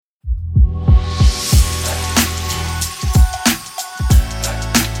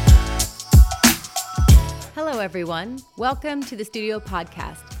everyone. Welcome to the Studio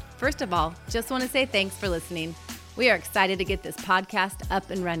Podcast. First of all, just want to say thanks for listening. We are excited to get this podcast up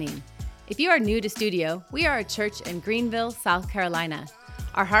and running. If you are new to Studio, we are a church in Greenville, South Carolina.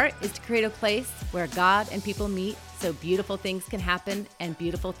 Our heart is to create a place where God and people meet so beautiful things can happen and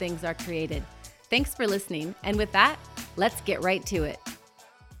beautiful things are created. Thanks for listening. And with that, let's get right to it.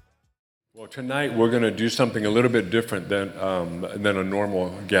 Well, tonight we're going to do something a little bit different than a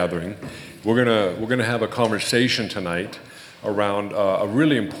normal gathering. We're gonna have a conversation tonight around a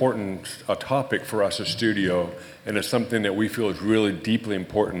really important topic for us at Studio, and it's something that we feel is really deeply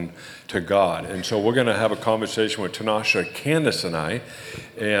important to God. And so we're going to have a conversation with Tanasha, Candace, and I,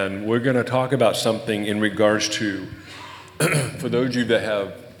 and we're going to talk about something in regards to, for those of you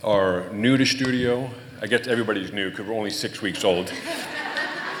that are new to Studio, I guess everybody's new because we're only 6 weeks old.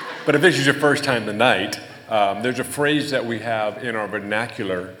 But if this is your first time tonight, there's a phrase that we have in our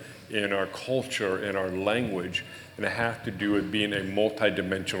vernacular, in our culture, in our language, and it has to do with being a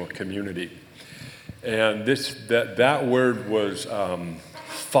multidimensional community. And that word was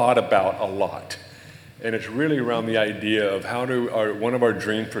thought about a lot. And it's really around the idea of one of our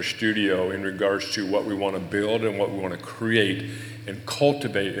dreams for Studio in regards to what we want to build and what we want to create and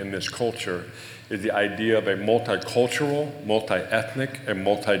cultivate in this culture is the idea of a multicultural, multi-ethnic, and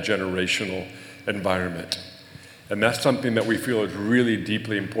multi-generational environment. And that's something that we feel is really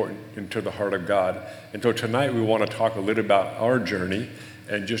deeply important into the heart of God. And so tonight we want to talk a little about our journey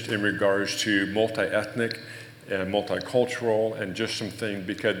and just in regards to multi-ethnic and multicultural and just some things,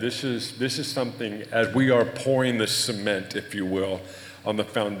 because this is something, as we are pouring the cement, if you will, on the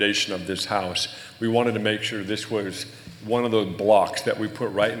foundation of this house, we wanted to make sure this was one of those blocks that we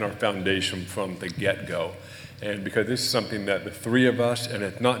put right in our foundation from the get-go. And because this is something that the three of us, and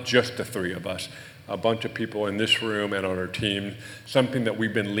it's not just the three of us, a bunch of people in this room and on our team, something that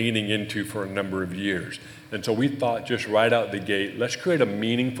we've been leaning into for a number of years. And so we thought just right out the gate, let's create a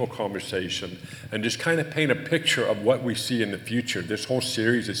meaningful conversation and just kind of paint a picture of what we see in the future. This whole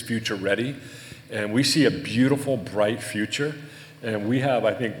series is future ready, and we see a beautiful, bright future. And we have,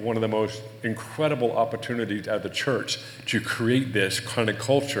 I think, one of the most incredible opportunities as a church to create this kind of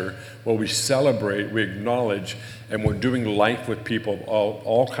culture where we celebrate, we acknowledge, and we're doing life with people of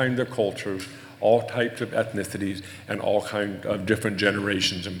all kinds of cultures, all types of ethnicities, and all kinds of different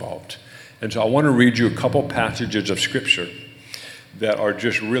generations involved. And so I want to read you a couple passages of Scripture that are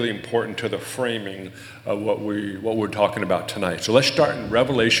just really important to the framing of what we're talking about tonight. So let's start in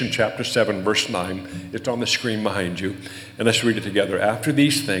Revelation chapter 7, verse 9. It's on the screen behind you. And let's read it together. After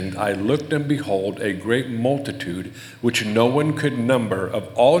these things, I looked and behold a great multitude, which no one could number,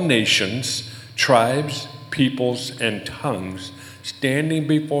 of all nations, tribes, peoples, and tongues, standing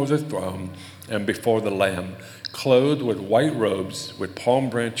before the throne and before the Lamb, clothed with white robes, with palm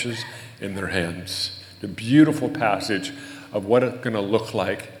branches in their hands. The beautiful passage of what it's going to look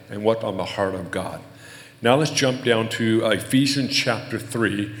like and what's on the heart of God. Now let's jump down to Ephesians chapter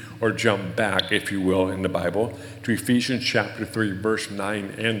 3, or jump back, if you will, in the Bible, to Ephesians chapter 3, verse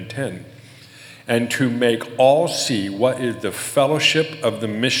 9 and 10. And to make all see what is the fellowship of the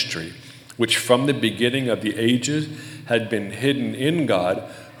mystery, which from the beginning of the ages had been hidden in God,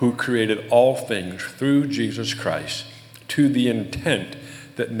 who created all things through Jesus Christ, to the intent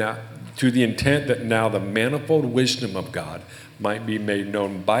that now the manifold wisdom of God might be made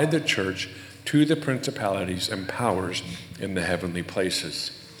known by the church to the principalities and powers in the heavenly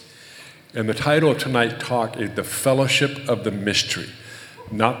places. And the title of tonight's talk is The Fellowship of the Mystery,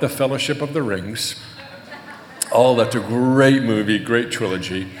 not The Fellowship of the Rings. Oh, that's a great movie, great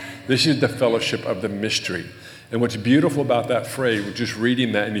trilogy. This is The Fellowship of the Mystery. And what's beautiful about that phrase, we're just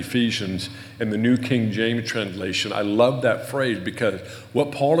reading that in Ephesians in the New King James translation. I love that phrase because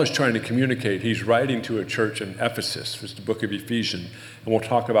what Paul is trying to communicate, he's writing to a church in Ephesus, it's the book of Ephesians, and we'll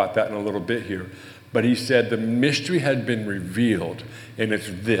talk about that in a little bit here. But he said the mystery had been revealed, and it's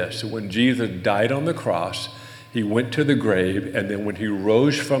this: when Jesus died on the cross, he went to the grave, and then when he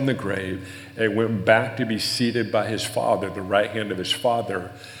rose from the grave and went back to be seated by his Father, the right hand of his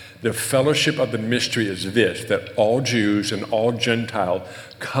Father, the fellowship of the mystery is this, that all Jews and all Gentiles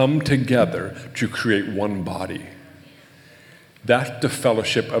come together to create one body. That's the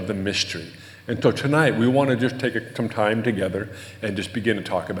fellowship of the mystery. And so tonight, we want to just take some time together and just begin to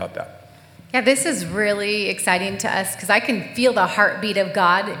talk about that. Yeah, this is really exciting to us because I can feel the heartbeat of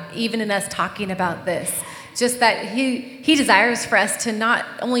God even in us talking about this. Just that he desires for us to not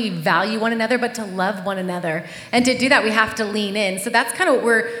only value one another, but to love one another. And to do that, we have to lean in. So that's kind of what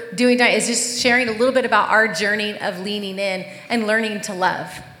we're doing tonight, is just sharing a little bit about our journey of leaning in and learning to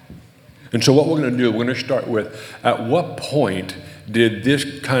love. And so what we're going to do, we're going to start with, at what point did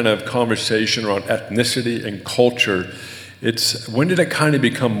this kind of conversation around ethnicity and culture, when did it kind of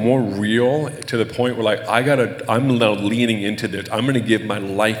become more real to the point where like, I'm now leaning into this. I'm going to give my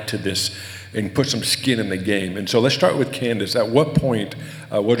life to this and put some skin in the game. And so let's start with Candace. At what point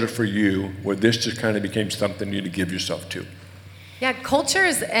was it for you where this just kind of became something you need to give yourself to? Yeah,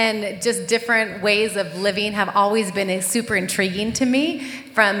 cultures and just different ways of living have always been super intriguing to me,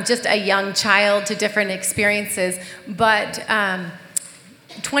 from just a young child to different experiences. But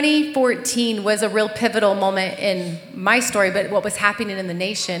 2014 was a real pivotal moment in my story, but what was happening in the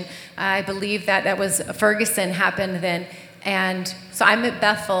nation. I believe that was Ferguson happened then. And so I'm at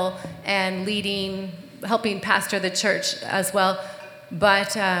Bethel and helping pastor the church as well.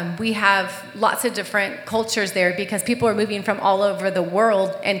 But we have lots of different cultures there because people are moving from all over the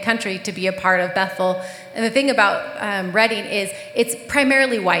world and country to be a part of Bethel. And the thing about Redding is it's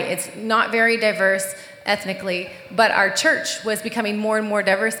primarily white. It's not very diverse ethnically, but our church was becoming more and more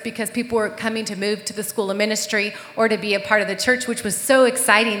diverse because people were coming to move to the school of ministry or to be a part of the church, which was so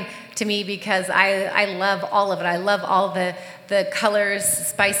exciting to me because I love all of it. I love all the colors,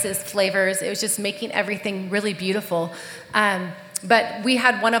 spices, flavors. It was just making everything really beautiful. But we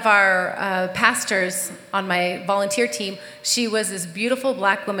had one of our pastors on my volunteer team. She was this beautiful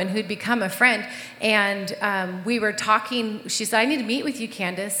black woman who'd become a friend. And we were talking. She said, I need to meet with you,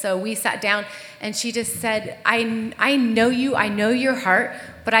 Candace. So we sat down, and she just said, I know you. I know your heart.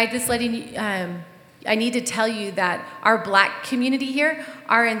 But I need to tell you that our black community here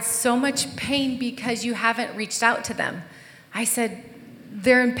are in so much pain because you haven't reached out to them. I said,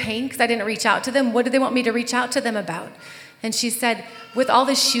 they're in pain because I didn't reach out to them. What do they want me to reach out to them about? And she said, with all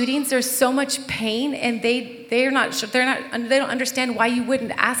the shootings, there's so much pain, and they don't understand why you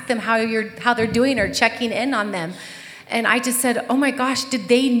wouldn't ask them how they're doing or checking in on them. And I just said, oh my gosh, did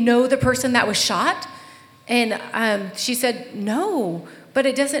they know the person that was shot? And she said, no, but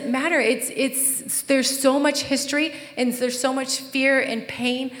it doesn't matter. There's so much history, and there's so much fear and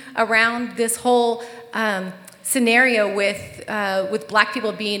pain around this whole scenario with black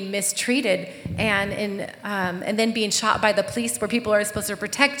people being mistreated and then being shot by the police where people are supposed to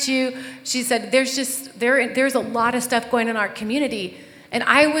protect you. She said there's a lot of stuff going on in our community. And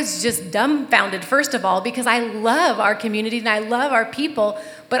I was just dumbfounded, first of all, because I love our community and I love our people,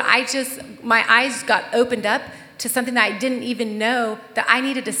 but my eyes got opened up to something that I didn't even know that I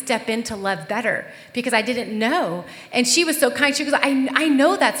needed to step in to love better because I didn't know. And she was so kind. She goes, I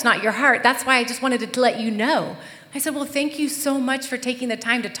know that's not your heart. That's why I just wanted to let you know. I said, well, thank you so much for taking the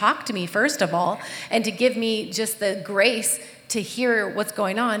time to talk to me, first of all, and to give me just the grace to hear what's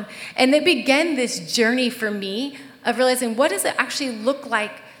going on. And it began this journey for me of realizing, what does it actually look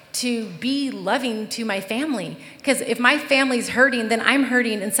like to be loving to my family? Because if my family's hurting, then I'm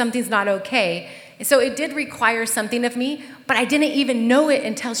hurting and something's not okay. So it did require something of me, but I didn't even know it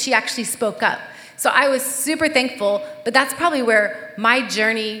until she actually spoke up. So I was super thankful, but that's probably where my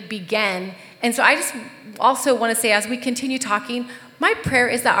journey began. And so I just also want to say, as we continue talking, my prayer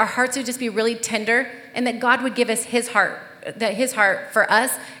is that our hearts would just be really tender and that God would give us his heart for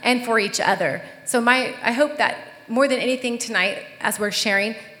us and for each other. So I hope that more than anything tonight, as we're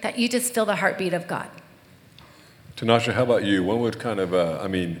sharing, that you just feel the heartbeat of God. Tanasha, how about you? What would kind of,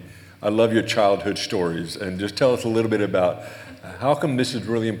 I love your childhood stories, and just tell us a little bit about how come this is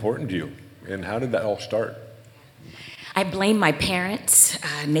really important to you, and how did that all start? I blame my parents,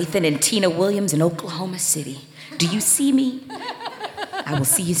 Nathan and Tina Williams in Oklahoma City. Do you see me? I will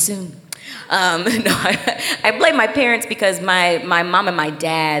see you soon. I blame my parents because my mom and my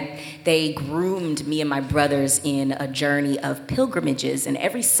dad, they groomed me and my brothers in a journey of pilgrimages, and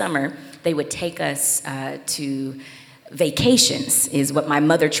every summer they would take us to vacations, is what my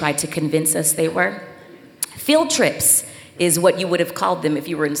mother tried to convince us they were. Field trips is what you would have called them if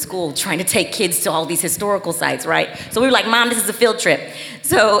you were in school trying to take kids to all these historical sites, right? So we were like, Mom, this is a field trip.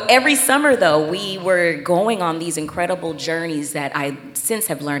 So every summer, though, we were going on these incredible journeys that I since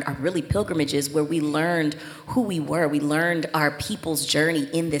have learned are really pilgrimages, where we learned who we were. We learned our people's journey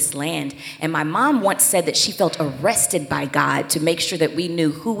in this land. And my mom once said that she felt arrested by God to make sure that we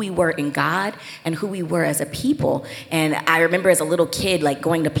knew who we were in God and who we were as a people. And I remember as a little kid, like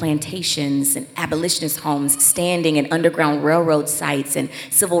going to plantations and abolitionist homes, standing in Underground Railroad sites and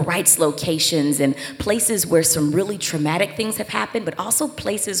civil rights locations and places where some really traumatic things have happened, but also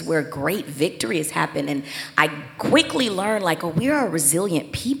places where great victory has happened. And I quickly learned, like, oh, we are a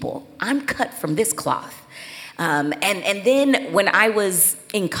resilient people. I'm cut from this cloth. And then when I was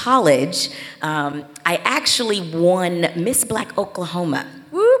in college, I actually won Miss Black Oklahoma.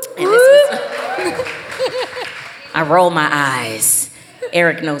 Whoop, and this was I roll my eyes.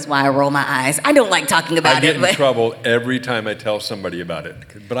 Eric knows why I roll my eyes. I don't like talking about I get it. in trouble every time I tell somebody about it.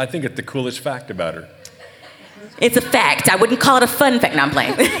 But I think it's the coolest fact about her. It's a fact. I wouldn't call it a fun fact. No, I'm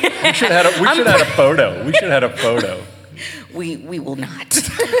playing. We should have had a photo. We should have had a photo. We will not.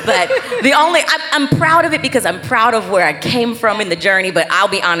 But I'm proud of it because I'm proud of where I came from in the journey. But I'll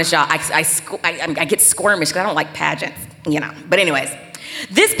be honest, y'all, I get squirmish because I don't like pageants, But anyways,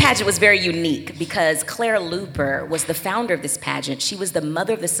 this pageant was very unique because Claire Luper was the founder of this pageant. She was the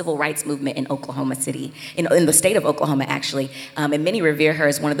mother of the civil rights movement in Oklahoma City, in the state of Oklahoma, actually. And many revere her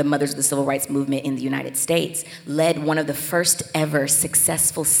as one of the mothers of the civil rights movement in the United States. Led one of the first ever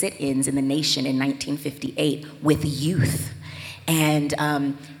successful sit-ins in the nation in 1958 with youth.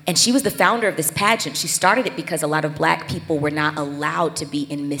 And she was the founder of this pageant. She started it because a lot of black people were not allowed to be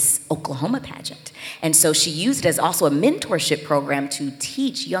in Miss Oklahoma pageant. And so she used it as also a mentorship program to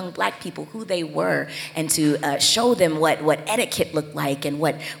teach young black people who they were and to show them what etiquette looked like and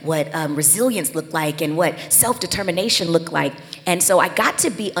what resilience looked like and what self-determination looked like. And so I got to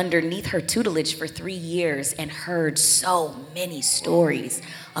be underneath her tutelage for 3 years and heard so many stories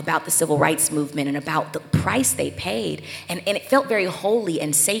about the civil rights movement and about the price they paid. And it felt very holy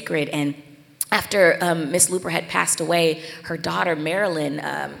and sacred. And after Miss Luper had passed away, her daughter, Marilyn,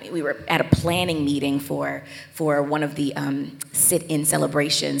 we were at a planning meeting for one of the sit-in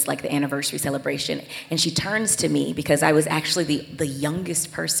celebrations, like the anniversary celebration. And she turns to me because I was actually the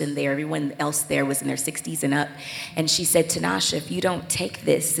youngest person there. Everyone else there was in their 60s and up. And she said, Tanasha, if you don't take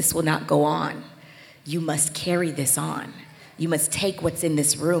this, this will not go on. You must carry this on. You must take what's in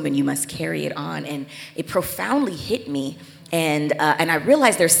this room and you must carry it on. And it profoundly hit me. And I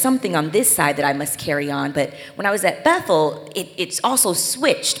realized there's something on this side that I must carry on. But when I was at Bethel, it's also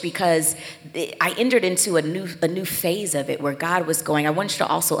switched because I entered into a new phase of it where God was going, I want you to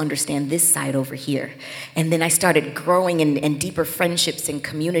also understand this side over here. And then I started growing in deeper friendships and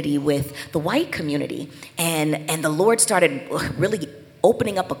community with the white community. And the Lord started really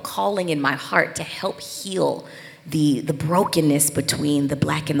opening up a calling in my heart to help heal the brokenness between the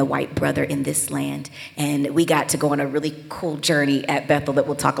black and the white brother in this land. And we got to go on a really cool journey at Bethel that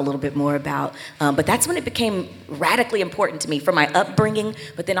we'll talk a little bit more about. But that's when it became radically important to me for my upbringing,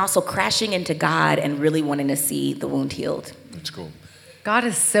 but then also crashing into God and really wanting to see the wound healed. That's cool. God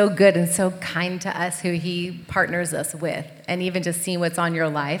is so good and so kind to us who he partners us with. And even just seeing what's on your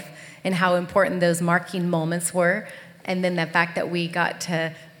life and how important those marking moments were. And then the fact that we got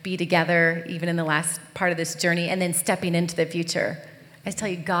to be together even in the last part of this journey and then stepping into the future. I tell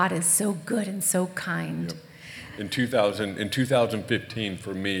you, God is so good and so kind. Yep. In 2015,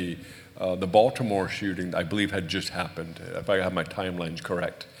 for me, the Baltimore shooting, I believe, had just happened, if I have my timelines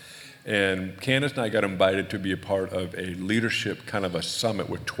correct. And Candace and I got invited to be a part of a leadership kind of a summit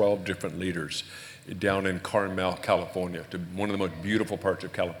with 12 different leaders down in Carmel, California, to one of the most beautiful parts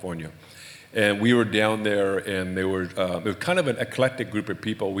of California. And we were down there, and it was kind of an eclectic group of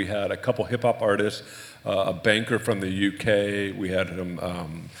people. We had a couple hip-hop artists, a banker from the UK. We had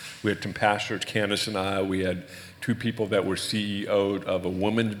some pastors, Candace and I. We had 2 people that were CEOs of a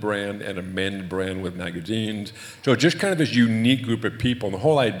woman's brand and a men's brand with magazines. So just kind of this unique group of people. And the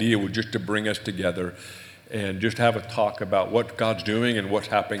whole idea was just to bring us together and just have a talk about what God's doing and what's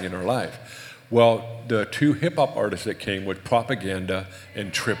happening in our life. Well, the 2 hip-hop artists that came were Propaganda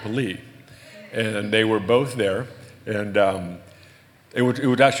and Trip Lee. And they were both there, and it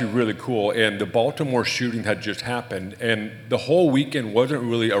was actually really cool. And the Baltimore shooting had just happened, and the whole weekend wasn't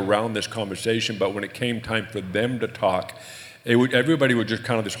really around this conversation, but when it came time for them to talk, everybody was just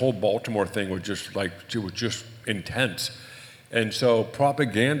kind of, this whole Baltimore thing was just like, it was just intense. And so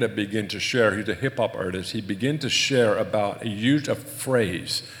Propaganda began to share, he's a hip-hop artist, he began to share about, he used a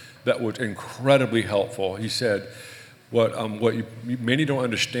phrase that was incredibly helpful. He said, What many don't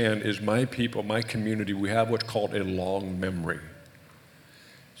understand is my people, my community, we have what's called a long memory.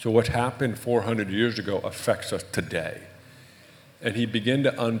 So what happened 400 years ago affects us today. And he began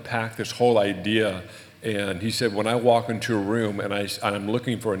to unpack this whole idea. And he said, when I walk into a room and I'm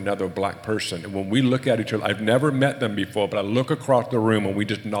looking for another black person, and when we look at each other, I've never met them before, but I look across the room and we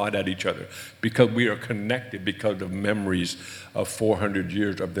just nod at each other because we are connected because of memories of 400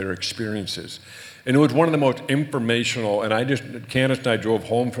 years of their experiences. And it was one of the most informational, and Candace and I drove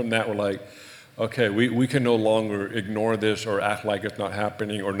home from that, we're like, okay, we can no longer ignore this or act like it's not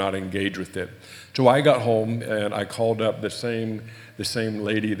happening or not engage with it. So I got home and I called up the same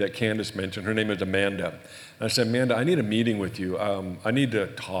lady that Candace mentioned. Her name is Amanda. And I said, Amanda, I need a meeting with you. I need to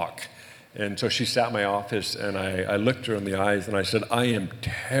talk. And so she sat in my office and I looked her in the eyes and I said, I am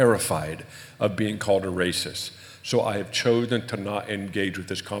terrified of being called a racist. So I have chosen to not engage with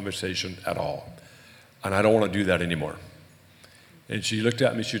this conversation at all. And I don't want to do that anymore. And she looked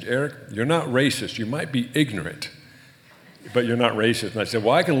at me, she said, Eric, you're not racist. You might be ignorant, but you're not racist. And I said,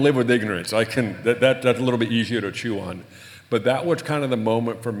 well, I can live with ignorance. That's a little bit easier to chew on. But that was kind of the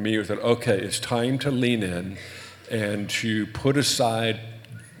moment for me, was that, okay, it's time to lean in and to put aside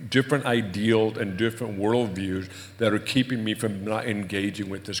different ideals and different worldviews that are keeping me from not engaging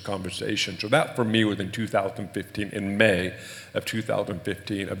with this conversation. So that for me was in 2015, in May of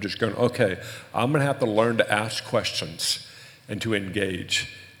 2015, of just going, okay, I'm gonna have to learn to ask questions and to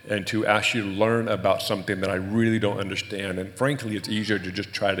engage and to actually learn about something that I really don't understand. And frankly, it's easier to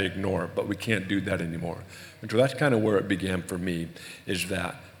just try to ignore, but we can't do that anymore. And so that's kind of where it began for me, is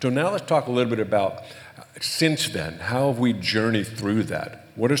that. So now let's talk a little bit about, since then, how have we journeyed through that?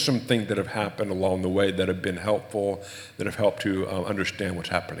 What are some things that have happened along the way that have been helpful, that have helped to understand what's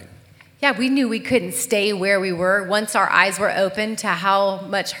happening? Yeah, we knew we couldn't stay where we were once our eyes were open to how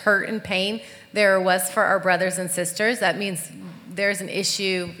much hurt and pain there was for our brothers and sisters. That means there's an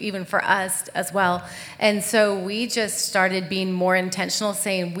issue even for us as well. And so we just started being more intentional,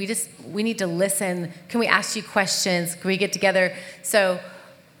 saying, we need to listen. Can we ask you questions? Can we get together? So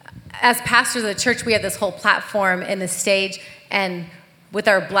as pastors of the church, we have this whole platform and this stage, and with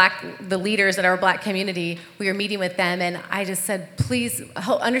the leaders in our Black community, we were meeting with them, and I just said, please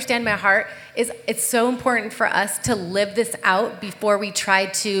understand my heart. It's so important for us to live this out before we try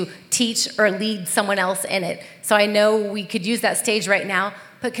to teach or lead someone else in it. So I know we could use that stage right now,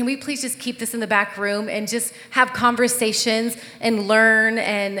 but can we please just keep this in the back room and just have conversations and learn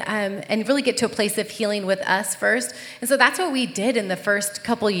and really get to a place of healing with us first? And so that's what we did in the first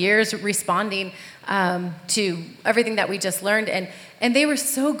couple years, responding to everything that we just learned. And they were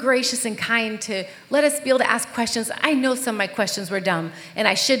so gracious and kind to let us be able to ask questions. I know some of my questions were dumb, and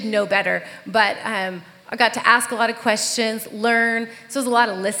I should know better, but I got to ask a lot of questions, learn. So it was a lot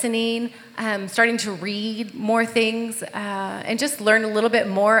of listening, starting to read more things, and just learn a little bit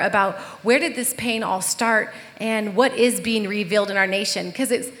more about where did this pain all start and what is being revealed in our nation,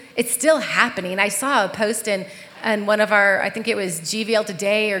 because it's still happening. I saw a post in one of our, I think it was GVL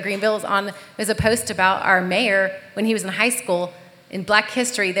Today or Greenville, was a post about our mayor when he was in high school. In Black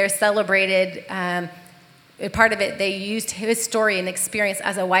history, they're celebrated, part of it, they used his story and experience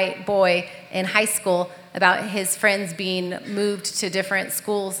as a white boy in high school about his friends being moved to different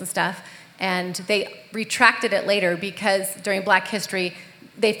schools and stuff. And they retracted it later because during Black history,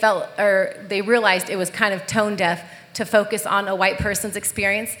 they realized it was kind of tone deaf to focus on a white person's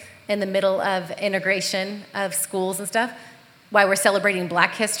experience in the middle of integration of schools and stuff. Why we're celebrating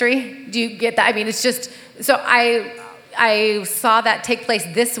Black history. Do you get that? I mean, it's just, so I saw that take place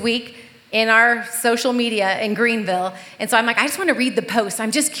this week in our social media in Greenville. And so I'm like, I just want to read the post.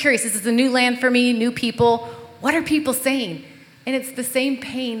 I'm just curious. This is a new land for me, new people. What are people saying? And it's the same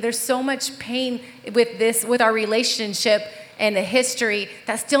pain. There's so much pain with our relationship and the history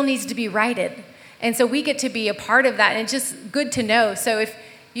that still needs to be righted. And so we get to be a part of that, and it's just good to know. So if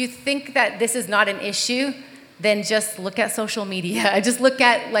you think that this is not an issue, then just look at social media. Just look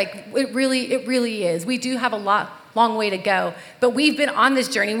at, like, it really is. We do have a long way to go, but we've been on this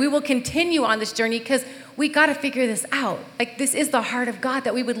journey. We will continue on this journey because we got to figure this out. Like, this is the heart of God,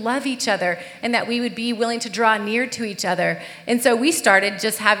 that we would love each other and that we would be willing to draw near to each other. And so we started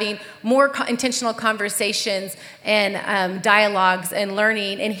just having more intentional conversations and dialogues and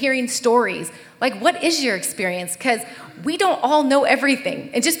learning and hearing stories. Like, what is your experience? Because we don't all know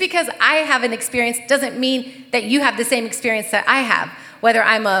everything. And just because I have an experience doesn't mean that you have the same experience that I have. Whether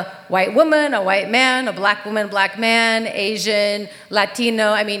I'm a white woman, a white man, a Black woman, Black man, Asian,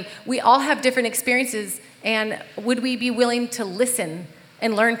 Latino, I mean, we all have different experiences, and would we be willing to listen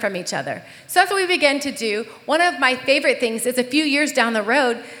and learn from each other? So that's what we began to do. One of my favorite things is a few years down the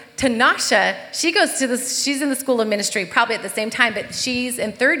road, Tanasha, she's in the School of Ministry, probably at the same time, but she's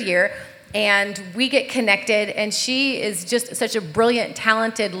in third year, and we get connected, and she is just such a brilliant,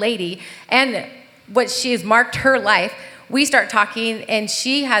 talented lady, and what she has marked her life. We start talking, and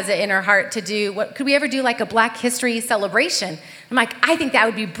she has it in her heart to do, could we ever do like a Black history celebration? I'm like, I think that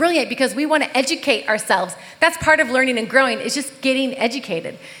would be brilliant because we want to educate ourselves. That's part of learning and growing, is just getting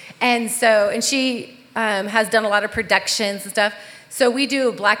educated. And she has done a lot of productions and stuff. So we do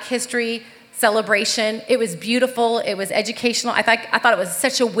a Black history celebration. It was beautiful. It was educational. I thought it was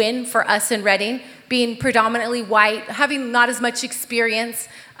such a win for us in Redding, being predominantly white, having not as much experience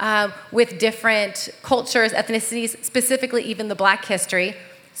with different cultures, ethnicities, specifically even the Black history.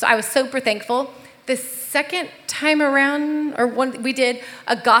 So I was super thankful. The second time around, we did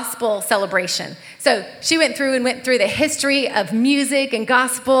a gospel celebration. So she went through the history of music and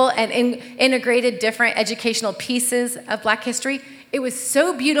gospel and integrated different educational pieces of Black history. It was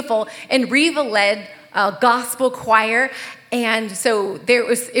so beautiful, and Reva led a gospel choir, And so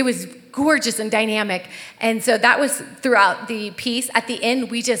it was gorgeous and dynamic. And so that was throughout the piece. At the end,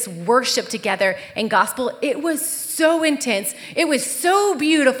 we just worshiped together in gospel. It was so intense. It was so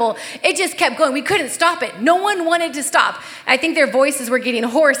beautiful. It just kept going. We couldn't stop it. No one wanted to stop. I think their voices were getting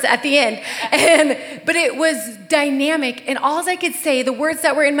hoarse at the end. But it was dynamic. And all I could say, the words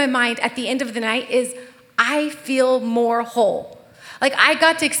that were in my mind at the end of the night is, I feel more whole. Like I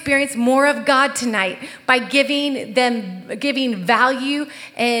got to experience more of God tonight by giving value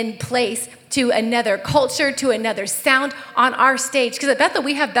and place to another culture, to another sound on our stage. Because at Bethel,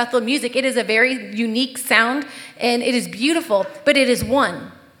 we have Bethel music. It is a very unique sound and it is beautiful, but it is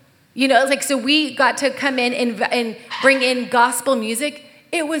one. So we got to come in and bring in gospel music.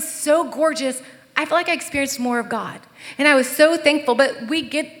 It was so gorgeous. I feel like I experienced more of God. And I was so thankful, but we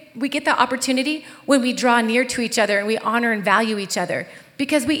get the opportunity when we draw near to each other and we honor and value each other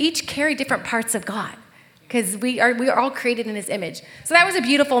because we each carry different parts of God because we are all created in his image. So that was a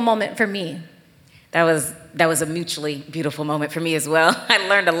beautiful moment for me. That was a mutually beautiful moment for me as well. I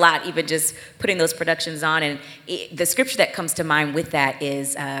learned a lot, even just putting those productions on. And the scripture that comes to mind with that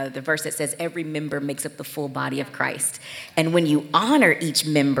is the verse that says, every member makes up the full body of Christ. And when you honor each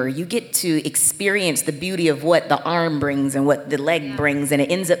member, you get to experience the beauty of what the arm brings and what the leg brings. And it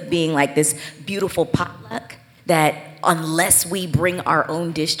ends up being like this beautiful potluck that unless we bring our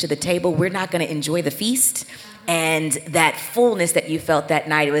own dish to the table, we're not going to enjoy the feast. And that fullness that you felt that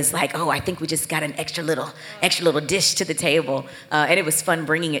night, it was like, oh, I think we just got an extra little dish to the table. And it was fun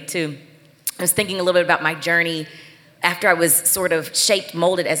bringing it too. I was thinking a little bit about my journey after I was sort of shaped,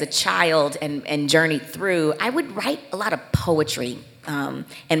 molded as a child and journeyed through. I would write a lot of poetry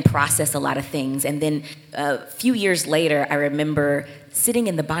and process a lot of things. And then a few years later, I remember sitting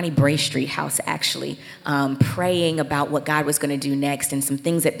in the Bonnie Bray Street house, actually, praying about what God was going to do next and some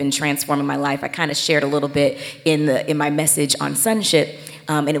things that had been transforming my life. I kind of shared a little bit in my message on sonship.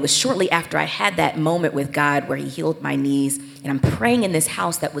 And it was shortly after I had that moment with God where he healed my knees. And I'm praying in this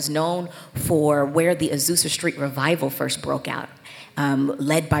house that was known for where the Azusa Street revival first broke out,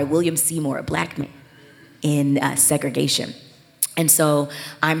 led by William Seymour, a black man in segregation. And so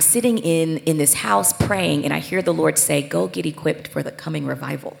I'm sitting in this house praying, and I hear the Lord say, go get equipped for the coming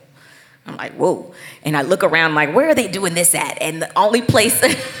revival. I'm like, whoa. And I look around like, where are they doing this at? And the only place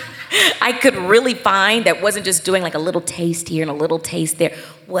I could really find that wasn't just doing like a little taste here and a little taste there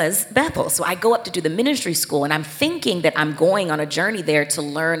was Bethel. So I go up to do the ministry school, and I'm thinking that I'm going on a journey there to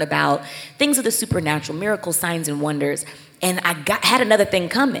learn about things of the supernatural, miracles, signs, and wonders. And I had another thing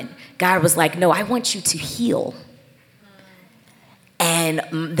coming. God was like, no, I want you to heal. And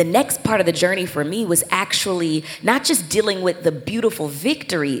the next part of the journey for me was actually not just dealing with the beautiful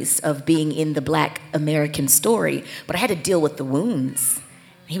victories of being in the Black American story, but I had to deal with the wounds.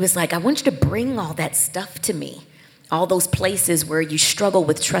 He was like, I want you to bring all that stuff to me. All those places where you struggle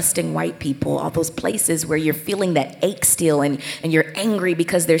with trusting white people, all those places where you're feeling that ache still and you're angry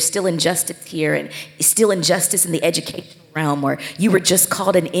because there's still injustice here and still injustice in the educational realm, or you were just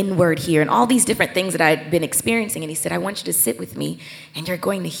called an N-word here, and all these different things that I'd been experiencing. And he said, I want you to sit with me and you're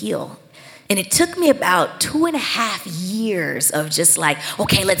going to heal. And it took me about 2.5 years of just like,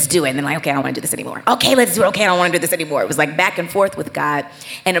 okay, let's do it. And then like, okay, I don't want to do this anymore. Okay, let's do it. Okay, I don't want to do this anymore. It was like back and forth with God.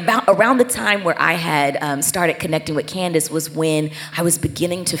 And around the time where I had started connecting with Candace was when I was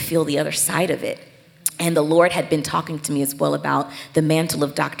beginning to feel the other side of it. And the Lord had been talking to me as well about the mantle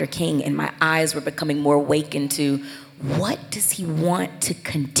of Dr. King. And my eyes were becoming more awakened to what does he want to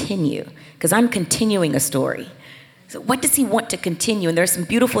continue? Because I'm continuing a story. So what does he want to continue? And there's some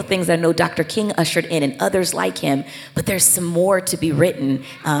beautiful things I know Dr. King ushered in and others like him, but there's some more to be written.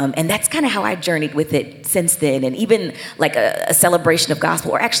 And that's kind of how I journeyed with it since then. And even like a celebration of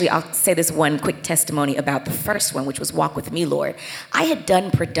gospel, or actually I'll say this one quick testimony about the first one, which was Walk With Me, Lord. I had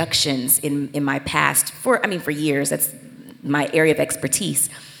done productions in my past for years. That's my area of expertise.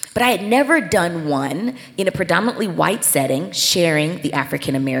 But I had never done one in a predominantly white setting sharing the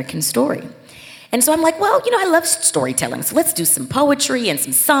African American story. And so I'm like, well, I love storytelling. So let's do some poetry and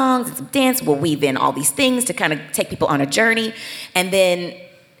some songs and some dance. We'll weave in all these things to kind of take people on a journey. And then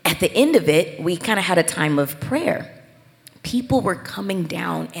at the end of it, we kind of had a time of prayer. People were coming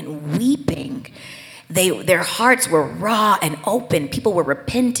down and weeping. Their hearts were raw and open. People were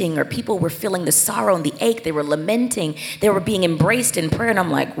repenting, or people were feeling the sorrow and the ache. They were lamenting. They were being embraced in prayer. And I'm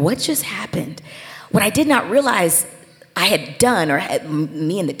like, what just happened? What I did not realize I had done, or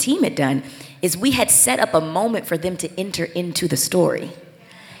me and the team had done, is we had set up a moment for them to enter into the story.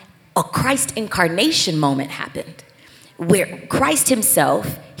 A Christ incarnation moment happened where Christ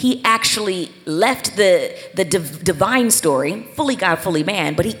himself, he actually left the divine story, fully God, fully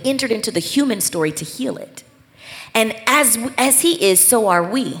man, but he entered into the human story to heal it. And as he is, so are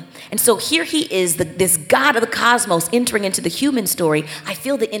we. And so here he is, this God of the cosmos entering into the human story. I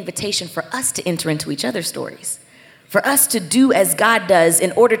feel the invitation for us to enter into each other's stories. For us to do as God does.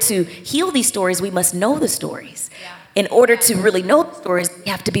 In order to heal these stories, we must know the stories. In order to really know the stories, we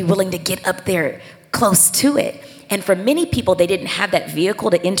have to be willing to get up there close to it. And for many people, they didn't have that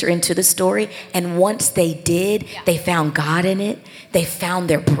vehicle to enter into the story. And once they did, they found God in it. They found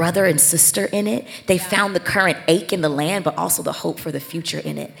their brother and sister in it. They found the current ache in the land, but also the hope for the future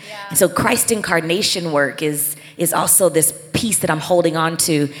in it. And so Christ incarnation work is also this piece that I'm holding on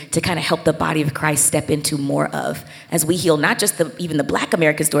to kind of help the body of Christ step into more of as we heal not just even the Black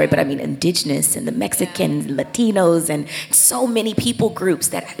American story, but I mean indigenous and the Mexican, Latinos, and so many people groups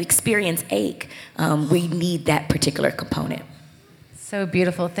that experience ache. We need that particular component. So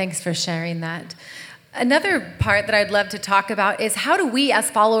beautiful. Thanks for sharing that. Another part that I'd love to talk about is how do we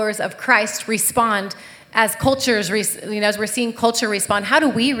as followers of Christ respond as cultures, as we're seeing culture respond, how do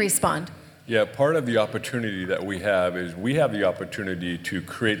we respond? Yeah, part of the opportunity that we have is we have the opportunity to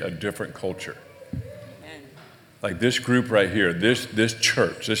create a different culture. Like this group right here, this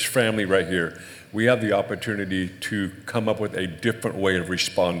church, this family right here, we have the opportunity to come up with a different way of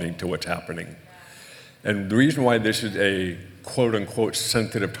responding to what's happening. And the reason why this is a quote-unquote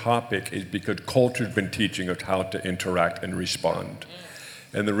sensitive topic is because culture's been teaching us how to interact and respond.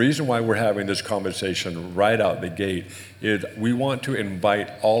 And the reason why we're having this conversation right out the gate is we want to invite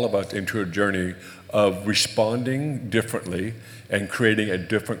all of us into a journey of responding differently and creating a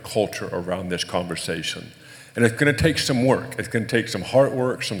different culture around this conversation. And it's going to take some work. It's going to take some heart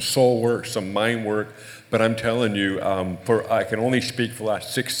work, some soul work, some mind work. But I'm telling you, I can only speak for the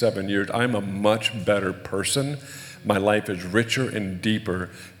last 6-7 years, I'm a much better person. My life is richer and deeper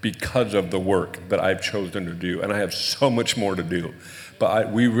because of the work that I've chosen to do. And I have so much more to do.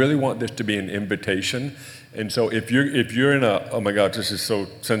 But we really want this to be an invitation. And so if you're in a, oh my God, this is so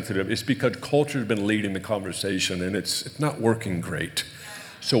sensitive, it's because culture's been leading the conversation and it's not working great.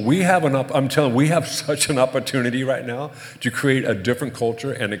 So we have we have such an opportunity right now to create a different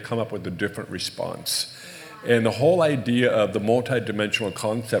culture and to come up with a different response. And the whole idea of the multidimensional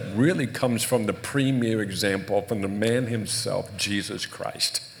concept really comes from the premier example from the man himself, Jesus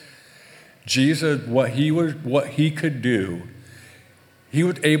Christ. Jesus, what he could do, he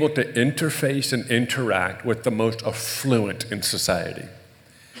was able to interface and interact with the most affluent in society.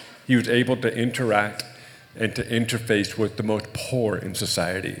 He was able to interact and to interface with the most poor in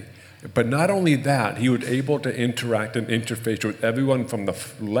society. But not only that, he was able to interact and interface with everyone from the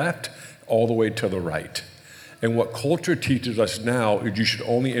left all the way to the right. And what culture teaches us now is you should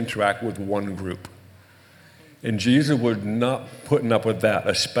only interact with one group. And Jesus was not putting up with that,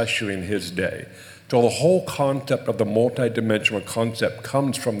 especially in his day. So the whole concept of the multidimensional concept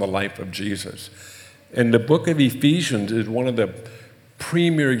comes from the life of Jesus. And the book of Ephesians is one of the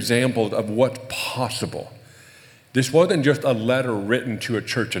premier examples of what's possible. This wasn't just a letter written to a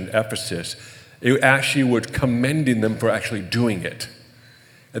church in Ephesus. It actually was commending them for actually doing it.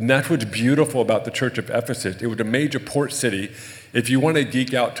 And that's what's beautiful about the church of Ephesus. It was a major port city. If you want to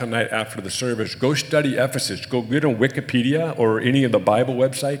geek out tonight after the service, go study Ephesus. Go get on Wikipedia or any of the Bible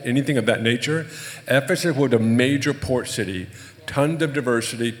website, anything of that nature. Ephesus was a major port city, tons of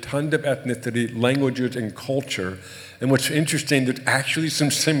diversity, tons of ethnicity, languages, and culture. And what's interesting, there's actually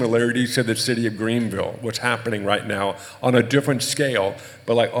some similarities to the city of Greenville, what's happening right now on a different scale.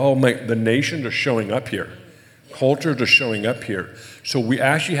 But like, oh my, the nations are showing up here. Cultures are showing up here. So we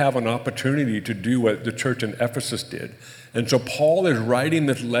actually have an opportunity to do what the church in Ephesus did. And so Paul is writing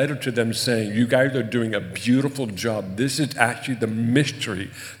this letter to them saying, you guys are doing a beautiful job. This is actually the mystery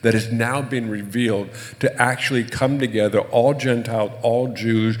that has now been revealed to actually come together, all Gentiles, all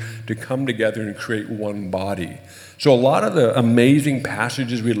Jews, to come together and create one body. So a lot of the amazing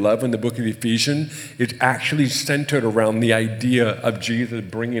passages we love in the book of Ephesians is actually centered around the idea of Jesus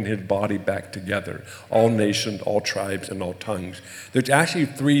bringing his body back together, all nations, all tribes, and all tongues. There's actually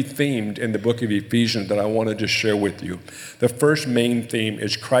 3 themes in the book of Ephesians that I want to just share with you. The first main theme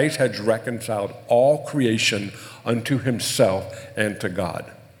is Christ has reconciled all creation unto himself and to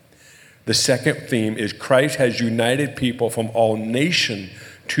God. The second theme is Christ has united people from all nations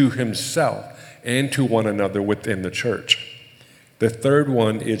to himself and to one another within the church. The third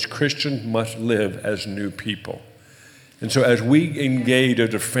one is Christians must live as new people. And so as we engage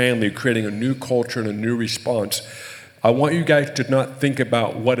as a family, creating a new culture and a new response, I want you guys to not think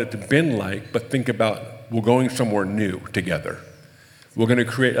about what it's been like, but think about we're going somewhere new together. We're going to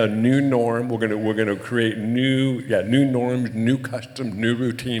create a new norm. We're going to create new norms, new customs, new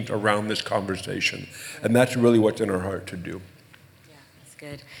routines around this conversation. And that's really what's in our heart to do. Yeah, that's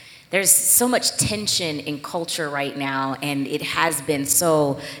good. There's so much tension in culture right now, and it has been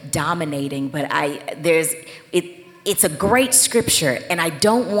so dominating, but it's a great scripture, and I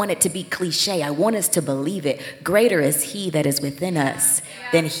don't want it to be cliche. I want us to believe it. Greater is he that is within us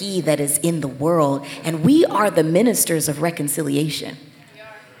than he that is in the world. And we are the ministers of reconciliation.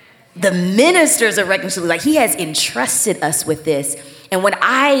 The ministers of reconciliation. Like, he has entrusted us with this. And when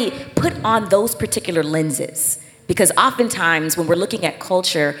I put on those particular lenses, because oftentimes when we're looking at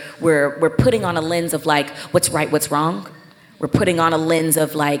culture, we're putting on a lens of like, what's right, what's wrong. We're putting on a lens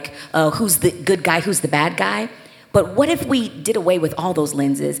of like, who's the good guy, who's the bad guy. But what if we did away with all those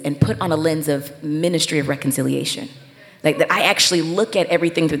lenses and put on a lens of ministry of reconciliation? Like, that I actually look at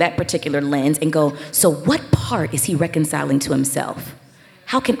everything through that particular lens and go, so what part is he reconciling to himself?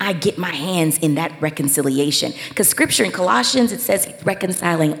 How can I get my hands in that reconciliation? Because scripture in Colossians, it says he's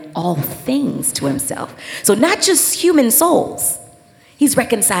reconciling all things to himself. So not just human souls. He's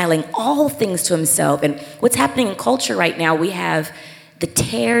reconciling all things to himself. And what's happening in culture right now, we have the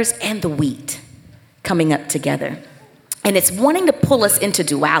tares and the wheat coming up together. And it's wanting to pull us into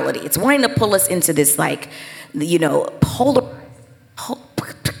duality. It's wanting to pull us into this, like, polar.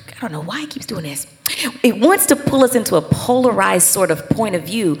 I don't know why it keeps doing this. It wants to pull us into a polarized sort of point of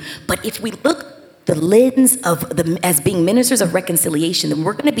view. But if we look the lens of as being ministers of reconciliation, then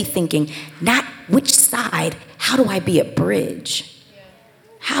we're going to be thinking, not which side, how do I be a bridge?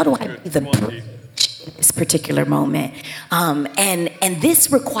 How do I be the bridge in this particular moment? And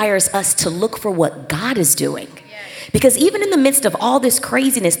this requires us to look for what God is doing. Because even in the midst of all this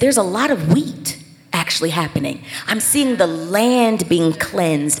craziness, there's a lot of wheat actually happening. I'm seeing the land being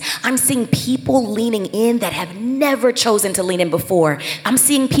cleansed. I'm seeing people leaning in that have never chosen to lean in before. I'm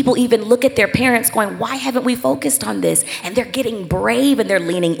seeing people even look at their parents going, why haven't we focused on this? And they're getting brave and they're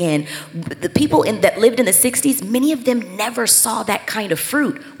leaning in. The people that lived in the 60s, many of them never saw that kind of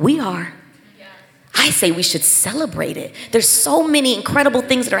fruit. We are. I say we should celebrate it. There's so many incredible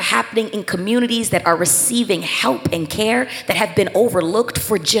things that are happening in communities that are receiving help and care that have been overlooked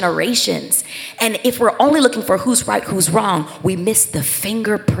for generations. And if we're only looking for who's right, who's wrong, we miss the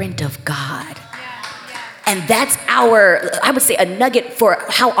fingerprint of God. And that's I would say, a nugget for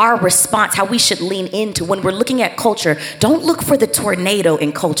how our response, how we should lean into when we're looking at culture. Don't look for the tornado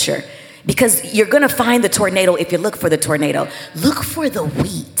in culture, because you're going to find the tornado if you look for the tornado. Look for the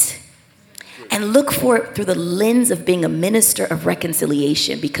wheat. And look for it through the lens of being a minister of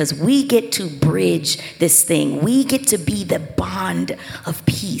reconciliation, because we get to bridge this thing. We get to be the bond of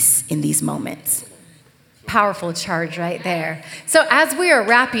peace in these moments. Powerful charge right there. So as we are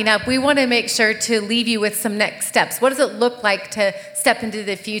wrapping up, we want to make sure to leave you with some next steps. What does it look like to step into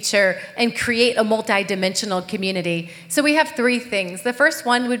the future and create a multidimensional community? So we have three things. The first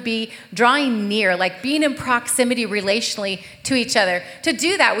one would be drawing near, like being in proximity relationally to each other. To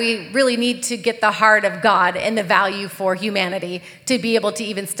do that, we really need to get the heart of God and the value for humanity to be able to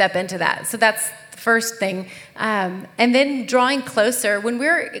even step into that. So that's first thing. And then drawing closer. When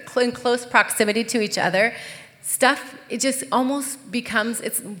we're in close proximity to each other, it just almost becomes,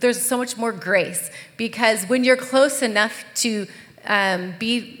 there's so much more grace, because when you're close enough to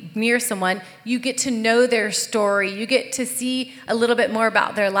be near someone, you get to know their story. You get to see a little bit more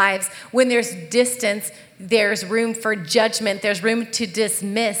about their lives. When there's distance, there's room for judgment. There's room to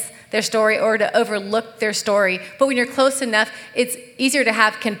dismiss their story or to overlook their story. But when you're close enough, it's easier to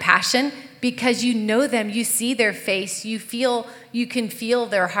have compassion, because you know them, you see their face, you can feel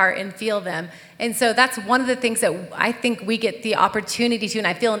their heart and feel them. And so that's one of the things that I think we get the opportunity to, and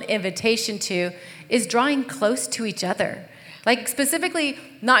I feel an invitation to, is drawing close to each other. Like, specifically,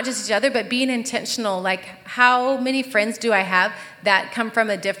 not just each other, but being intentional. Like, how many friends do I have that come from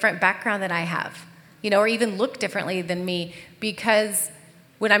a different background than I have? Or even look differently than me? Because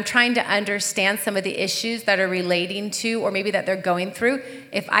when I'm trying to understand some of the issues that are relating to, or maybe that they're going through,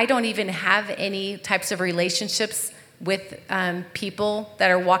 if I don't even have any types of relationships with people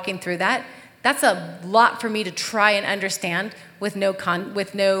that are walking through that, that's a lot for me to try and understand with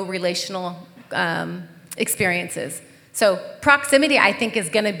no relational experiences. So proximity, I think, is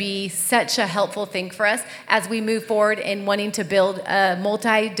going to be such a helpful thing for us as we move forward in wanting to build a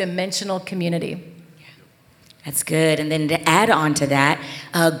multi-dimensional community. That's good. And then to add on to that,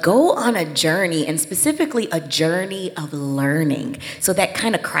 go on a journey, and specifically a journey of learning. So that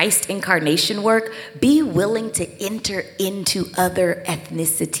kind of Christ incarnation work, be willing to enter into other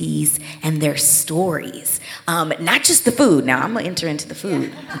ethnicities and their stories. Not just the food. Now, I'm going to enter into the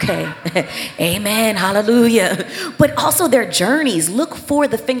food. Okay. Amen. Hallelujah. But also their journeys. Look for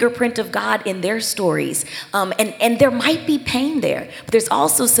the fingerprint of God in their stories. And there might be pain there, but there's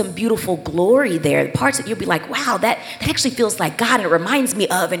also some beautiful glory there. Parts that you'll be like, wow, that actually feels like God, and it reminds me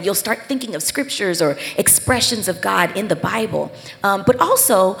of, and you'll start thinking of scriptures or expressions of God in the Bible. But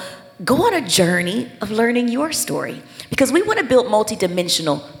also, go on a journey of learning your story, because we want to build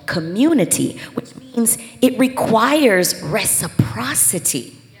multidimensional community, which means it requires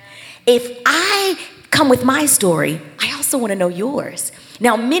reciprocity. If I come with my story, I also want to know yours.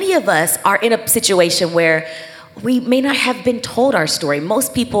 Now, many of us are in a situation where we may not have been told our story.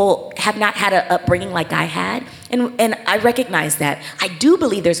 Most people have not had an upbringing like I had, and I recognize that. I do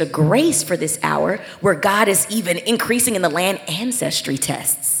believe there's a grace for this hour where God is even increasing in the land ancestry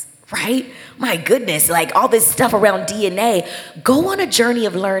tests, right? My goodness, like all this stuff around DNA. Go on a journey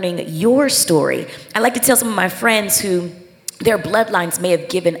of learning your story. I like to tell some of my friends who their bloodlines may have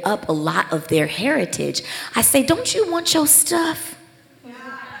given up a lot of their heritage. I say, don't you want your stuff?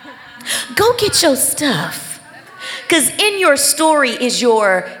 Go get your stuff. Because in your story is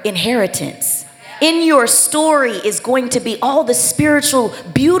your inheritance. In your story is going to be all the spiritual,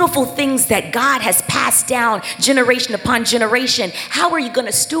 beautiful things that God has passed down generation upon generation. How are you going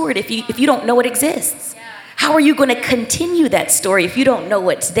to steward if you don't know it exists? How are you going to continue that story if you don't know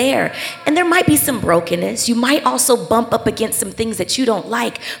what's there? And there might be some brokenness. You might also bump up against some things that you don't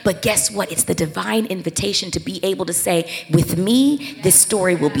like. But guess what? It's the divine invitation to be able to say, with me, this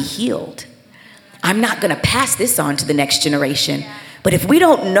story will be healed. I'm not going to pass this on to the next generation. But if we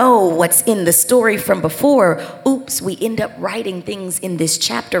don't know what's in the story from before, oops, we end up writing things in this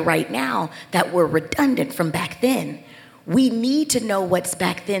chapter right now that were redundant from back then. We need to know what's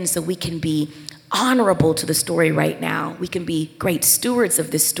back then so we can be honorable to the story right now. We can be great stewards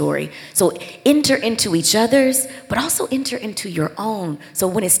of this story. So enter into each other's, but also enter into your own. So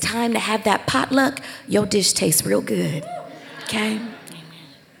when it's time to have that potluck, your dish tastes real good. Okay?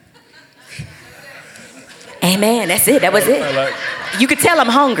 Amen. That's it. That was it. You could tell I'm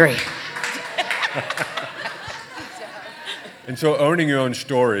hungry. And so owning your own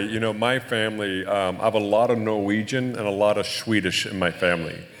story, you know, my family, I have a lot of Norwegian and a lot of Swedish in my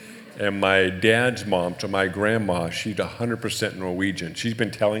family. And my dad's mom, so my grandma, she's 100% Norwegian. She's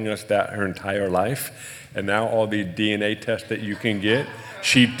been telling us that her entire life. And now all the DNA tests that you can get,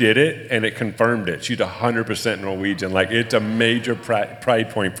 she did it and it confirmed it. She's 100% Norwegian. Like, it's a major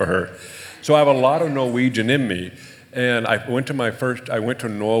pride point for her. So I have a lot of Norwegian in me. And I went to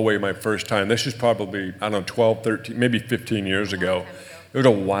Norway my first time. This is probably, 12, 13, maybe 15 years ago. It was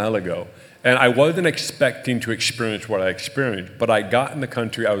a while ago. And I wasn't expecting to experience what I experienced, but I got in the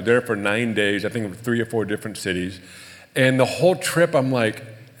country. I was there for 9 days, I think of 3 or 4 different cities. And the whole trip, I'm like,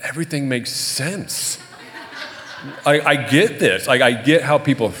 everything makes sense. I get this. Like, I get how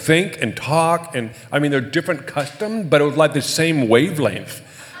people think and talk. And I mean, they're different customs, but it was like the same wavelength.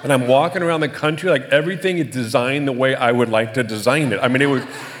 And I'm walking around the country, like everything is designed the way I would like to design it. I mean,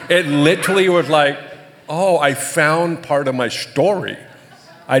 it literally was like, oh, I found part of my story.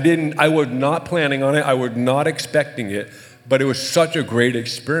 I was not planning on it. I was not expecting it, but it was such a great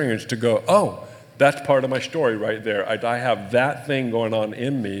experience to go, oh, that's part of my story right there. I have that thing going on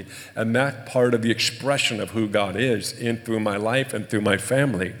in me, and that's part of the expression of who God is through my life and through my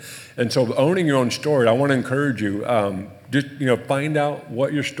family. And so owning your own story, I want to encourage you, just find out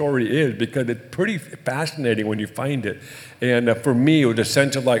what your story is, because it's pretty fascinating when you find it. And for me, it was a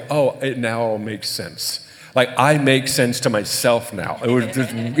sense of like, oh, it now all makes sense. Like, I make sense to myself now. It was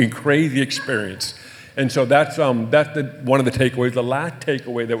just a crazy experience. And so that's one of the takeaways. The last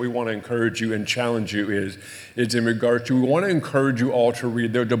takeaway that we want to encourage you and challenge you is in regards to, we want to encourage you all to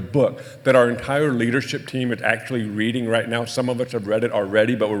read. There's a book that our entire leadership team is actually reading right now. Some of us have read it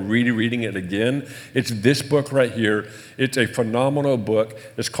already, but we're reading it again. It's this book right here. It's a phenomenal book.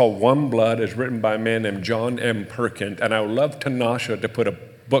 It's called One Blood. It's written by a man named John M. Perkins. And I would love Tanasha to put a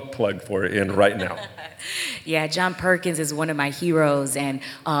book plug for it in right now. Yeah, John Perkins is one of my heroes, and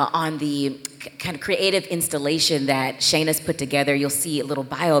on the kind of creative installation that Shayna's put together, you'll see a little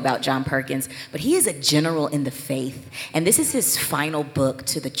bio about John Perkins, but he is a general in the faith, and this is his final book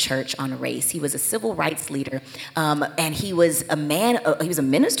to the church on race. He was a civil rights leader, and he was a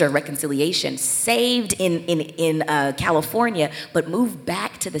minister of reconciliation, saved in California, but moved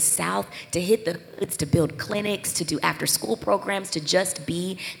back to the South to hit the hoods, to build clinics, to do after-school programs, to just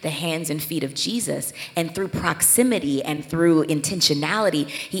be the hands and feet of Jesus. And through proximity and through intentionality,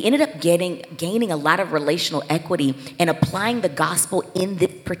 he ended up gaining a lot of relational equity and applying the gospel in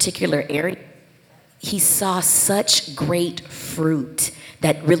this particular area. He saw such great fruit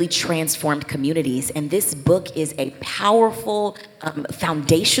that really transformed communities. And this book is a powerful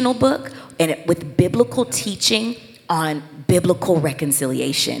foundational book, and with biblical teaching on biblical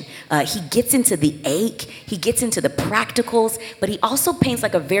reconciliation. He gets into the ache, he gets into the practicals, but he also paints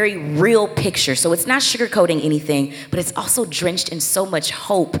like a very real picture. So it's not sugarcoating anything, but it's also drenched in so much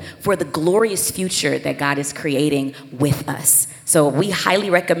hope for the glorious future that God is creating with us. So we highly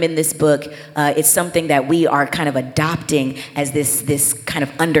recommend this book. It's something that we are kind of adopting as this kind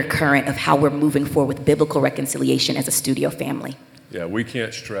of undercurrent of how we're moving forward with biblical reconciliation as a studio family. Yeah, we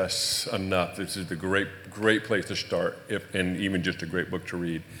can't stress enough. This is the great place to start, and even just a great book to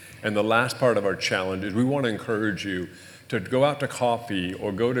read. And the last part of our challenge is we want to encourage you to go out to coffee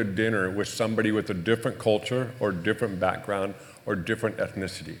or go to dinner with somebody with a different culture or different background or different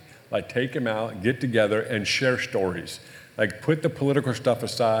ethnicity. Like, take them out, get together, and share stories. Like, put the political stuff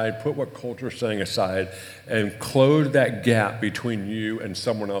aside, put what culture is saying aside, and close that gap between you and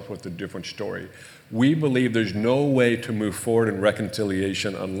someone else with a different story. We believe there's no way to move forward in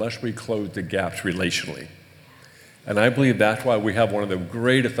reconciliation unless we close the gaps relationally. And I believe that's why we have one of the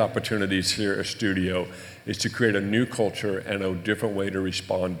greatest opportunities here at Studio, is to create a new culture and a different way to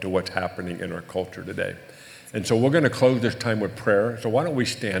respond to what's happening in our culture today. And so we're going to close this time with prayer. So why don't we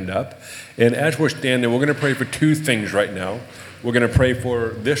stand up? And as we're standing, we're going to pray for two things right now. We're going to pray for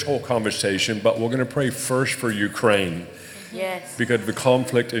this whole conversation, but we're going to pray first for Ukraine. Yes. Because of the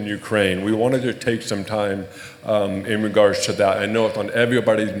conflict in Ukraine. We wanted to take some time in regards to that. I know it's on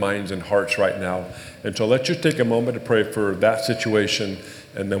everybody's minds and hearts right now. And so let's just take a moment to pray for that situation,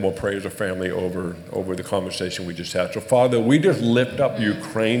 and then we'll pray as a family over the conversation we just had. So, Father, we just lift up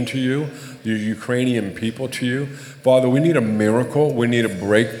Ukraine to you, the Ukrainian people to you. Father, we need a miracle. We need a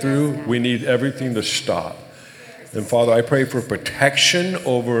breakthrough. We need everything to stop. And Father, I pray for protection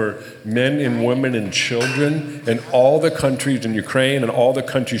over men and women and children in all the countries in Ukraine and all the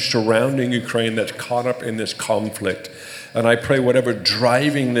countries surrounding Ukraine that's caught up in this conflict. And I pray whatever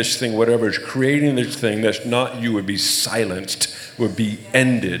driving this thing, whatever is creating this thing that's not you would be silenced, would be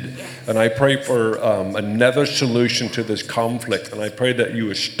ended. And I pray for another solution to this conflict. And I pray that you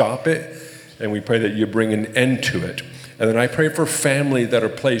would stop it, and we pray that you bring an end to it. And then I pray for families that are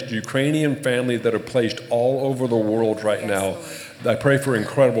placed, Ukrainian families that are placed all over the world right now. I pray for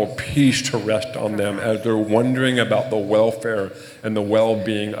incredible peace to rest on them as they're wondering about the welfare and the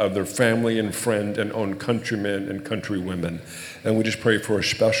well-being of their family and friends and own countrymen and countrywomen. And we just pray for a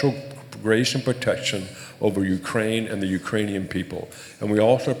special grace and protection over Ukraine and the Ukrainian people. And we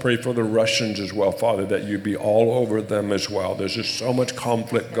also pray for the Russians as well, Father, that you be all over them as well. There's just so much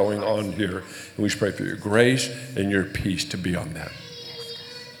conflict going on here. And we just pray for your grace and your peace to be on that.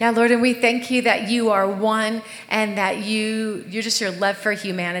 Yeah, Lord, and we thank you that you are one and that you're just your love for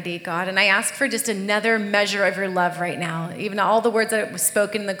humanity, God. And I ask for just another measure of your love right now, even all the words that were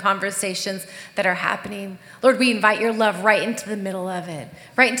spoken in the conversations that are happening. Lord, we invite your love right into the middle of it,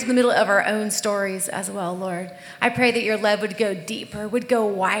 right into the middle of our own stories as well, Lord. I pray that your love would go deeper, would go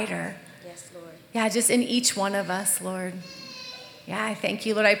wider. Yes, Lord. Yeah, just in each one of us, Lord. Yeah, I thank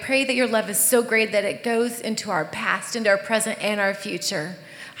you, Lord. I pray that your love is so great that it goes into our past, into our present, and our future.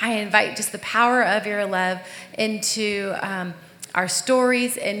 I invite just the power of your love into our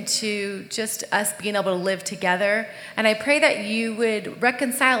stories, into just us being able to live together. And I pray that you would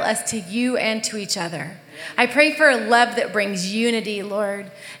reconcile us to you and to each other. I pray for a love that brings unity,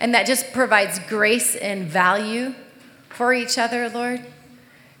 Lord, and that just provides grace and value for each other, Lord.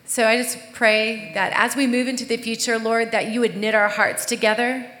 So I just pray that as we move into the future, Lord, that you would knit our hearts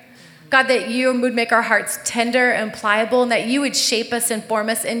together. God, that you would make our hearts tender and pliable, and that you would shape us and form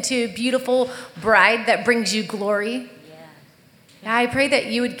us into a beautiful bride that brings you glory. Yeah, I pray that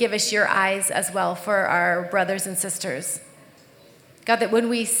you would give us your eyes as well for our brothers and sisters. God, that when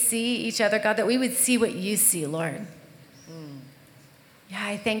we see each other, God, that we would see what you see, Lord. Yeah,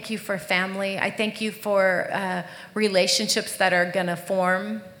 I thank you for family. I thank you for relationships that are going to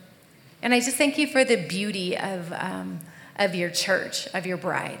form. And I just thank you for the beauty of your church, of your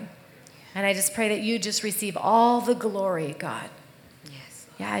bride. And I just pray that you just receive all the glory, God. Yes.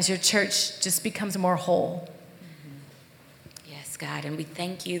 Yeah, as your church just becomes more whole. Mm-hmm. Yes, God. And we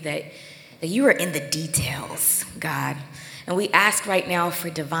thank you that you are in the details, God. And we ask right now for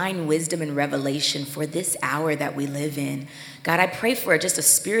divine wisdom and revelation for this hour that we live in. God, I pray for just a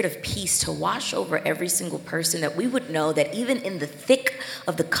spirit of peace to wash over every single person, that we would know that even in the thick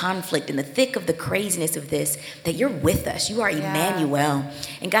of the conflict, in the thick of the craziness of this, that you're with us. You are Emmanuel.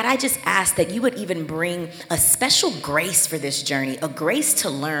 And God, I just ask that you would even bring a special grace for this journey, a grace to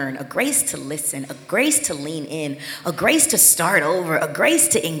learn, a grace to listen, a grace to lean in, a grace to start over, a grace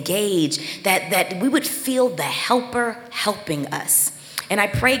to engage, that we would feel the helper helping us. And I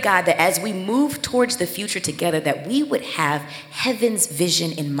pray, God, that as we move towards the future together, that we would have heaven's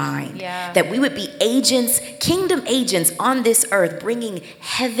vision in mind. Yeah. That we would be agents, kingdom agents on this earth, bringing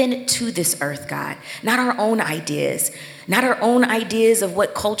heaven to this earth, God. Not our own ideas, not our own ideas of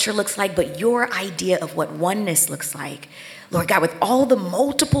what culture looks like, but your idea of what oneness looks like. Lord God, with all the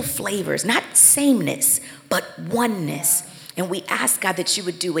multiple flavors, not sameness, but oneness. And we ask, God, that you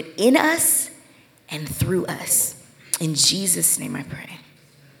would do it in us and through us. In Jesus' name I pray.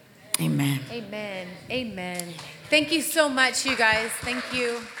 Amen. Amen. Amen. Thank you so much, you guys. Thank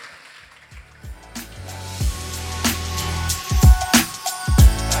you.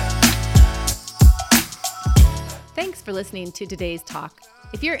 Thanks for listening to today's talk.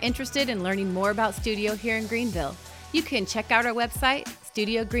 If you're interested in learning more about Studio here in Greenville, you can check out our website,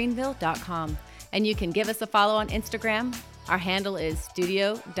 studiogreenville.com, and you can give us a follow on Instagram. Our handle is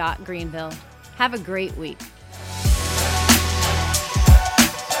studio.greenville. Have a great week.